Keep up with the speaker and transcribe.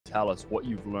tell us what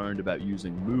you've learned about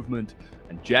using movement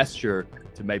and gesture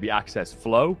to maybe access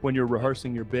flow when you're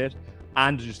rehearsing your bit,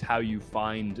 and just how you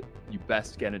find you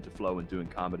best get into flow in doing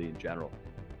comedy in general.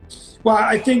 Well,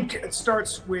 I think it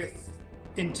starts with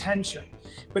intention,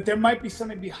 but there might be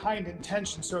something behind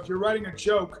intention. So if you're writing a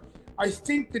joke, I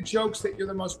think the jokes that you're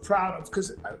the most proud of,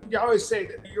 because I always say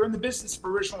that you're in the business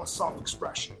for original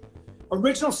self-expression.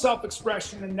 Original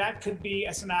self-expression, and that could be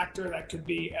as an actor, that could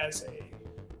be as a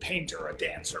painter, a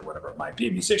dancer, whatever it might be,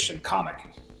 a musician, comic.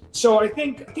 So I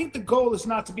think the goal is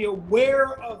not to be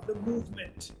aware of the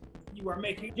movement you are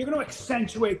making. You're going to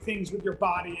accentuate things with your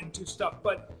body and do stuff,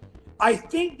 but I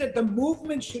think that the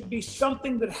movement should be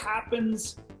something that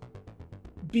happens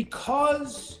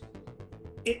because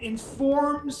it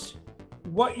informs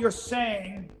what you're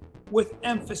saying with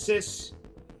emphasis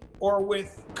or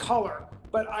with color.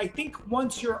 But I think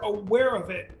once you're aware of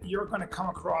it, you're going to come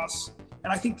across,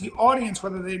 and I think the audience,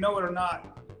 whether they know it or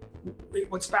not,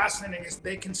 what's fascinating is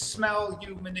they can smell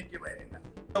you manipulating them.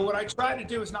 So what I try to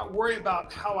do is not worry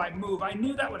about how I move. I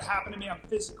knew that would happen to me. I'm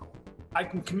physical. I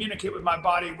can communicate with my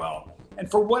body well. And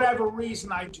for whatever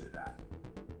reason, I do that.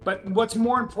 But what's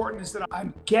more important is that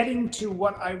I'm getting to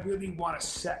what I really want to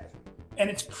say. And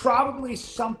it's probably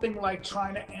something like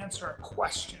trying to answer a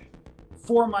question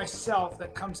for myself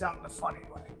that comes out in a funny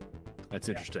way. That's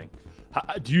interesting.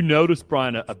 Do you notice,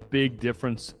 Bryan, a big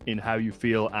difference in how you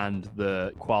feel and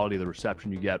the quality of the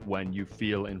reception you get when you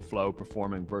feel in flow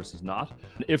performing versus not?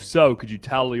 If so, could you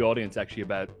tell the audience actually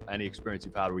about any experience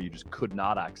you've had where you just could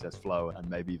not access flow and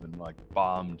maybe even like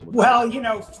bombed? Well, you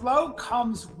know, flow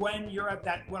comes when you're at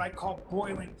that, what I call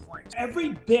boiling point. Every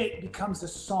bit becomes a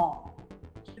song.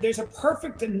 There's a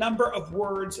perfect number of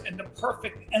words and the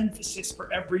perfect emphasis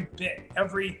for every bit,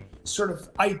 every sort of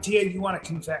idea you want to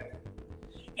convey.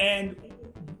 And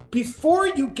before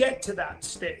you get to that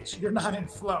stage, you're not in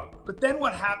flow. But then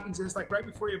what happens is, like right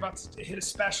before you're about to hit a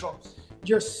special,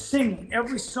 you're singing.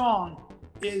 Every song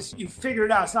is, you figure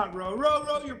it out. It's not row, row,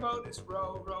 row your boat. It's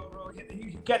row, row, row.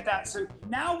 You get that. So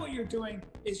now what you're doing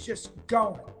is just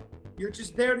going. You're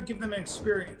just there to give them an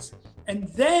experience. And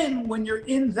then when you're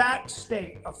in that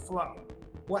state of flow,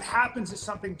 what happens is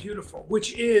something beautiful,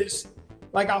 which is,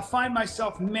 like, I'll find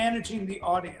myself managing the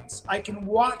audience. I can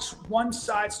watch one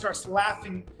side starts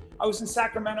laughing. I was in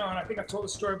Sacramento, and I think I've told the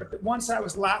story, but the one side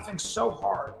was laughing so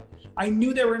hard. I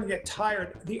knew they were going to get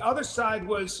tired. The other side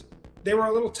was, they were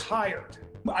a little tired.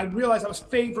 I realized I was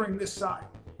favoring this side.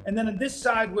 And then this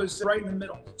side was right in the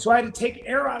middle. So I had to take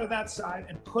air out of that side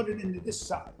and put it into this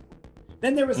side.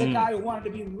 Then there was a guy who wanted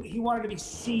to be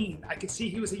seen. I could see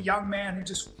he was a young man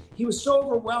who he was so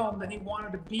overwhelmed that he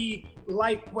wanted to be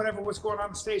like whatever was going on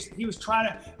the stage, that he was trying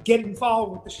to get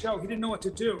involved with the show. He didn't know what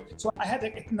to do. So I had to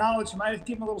acknowledge him. I had to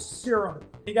give him a little serum.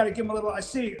 You got to give him a little, I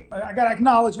see you. I got to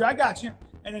acknowledge you. I got you.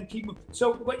 And then keep moving.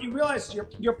 So what you realize is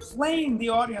you're playing the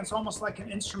audience almost like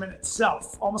an instrument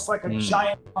itself, almost like a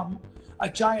giant,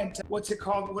 what's it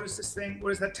called? What is this thing?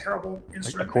 What is that terrible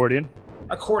instrument? Accordion?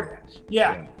 Accordion.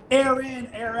 Yeah. Air in,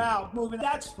 air out, moving.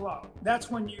 That's flow. That's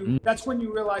when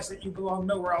you realize that you belong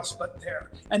nowhere else but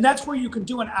there. And that's where you can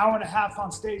do an hour and a half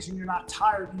on stage and you're not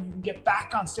tired, and you can get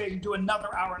back on stage and do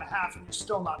another hour and a half and you're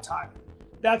still not tired.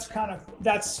 That's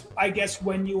I guess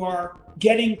when you are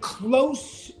getting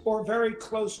close or very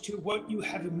close to what you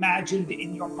have imagined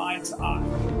in your mind's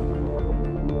eye.